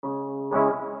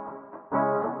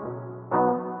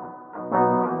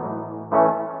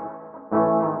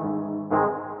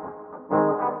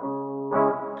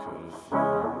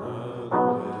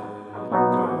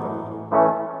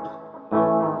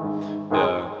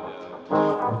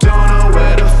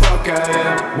fuck I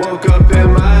am. Woke up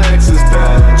in my ex's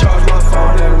bed, charged my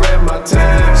phone and read my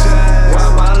text.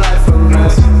 Why my life a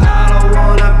mess? I don't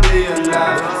wanna be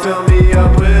alive. Fill me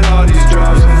up with all these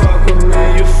drugs. Fuck with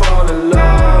me, you fall in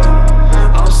love.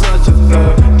 I'm such a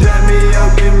thug. Let me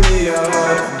up, give me a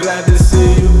hug. Glad to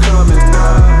see you coming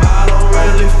up. I don't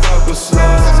really fuck with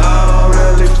sluts. I don't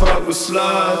really fuck with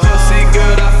sluts. Pussy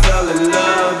good, I fell in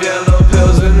love. Yellow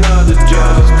pills and other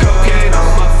drugs. Cocaine on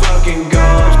my fucking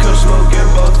gums. Kush smoking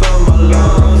both of my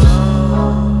lungs.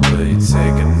 Will you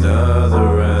take another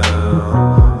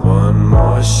round? One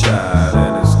more shot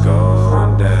and it's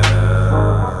going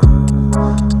down.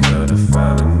 Could've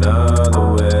found another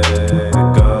way to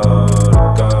go, to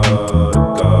go, to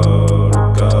go, to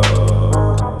go.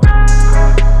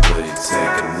 Will you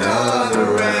take another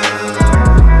round?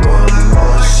 One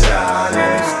more shot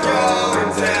and it's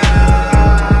going down.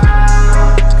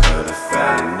 Could've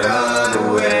found another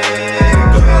way to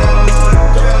go, to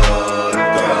go, to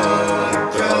go,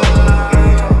 to go.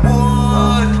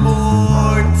 One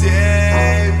more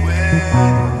day with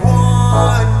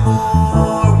one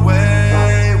more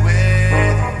way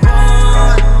with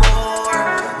one more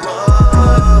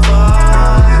love I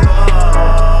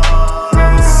lost.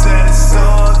 Said it's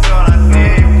all that I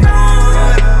need.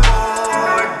 One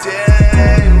more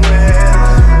day with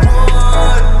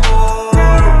one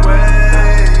more way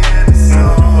and so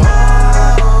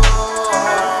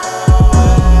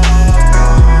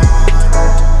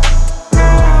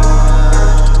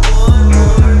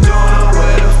don't know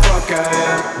where the fuck I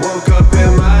am. Woke up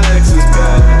in my ex's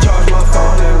bed, charged my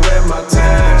phone and read my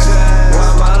text. Why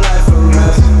my life a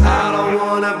mess? I don't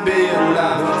wanna be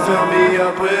alive. Fill me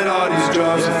up with all these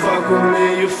drugs. Fuck with me,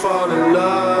 you fall in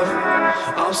love.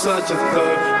 I'm such a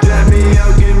thug. Let me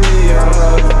up, give me a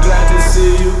hug. Glad to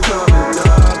see you come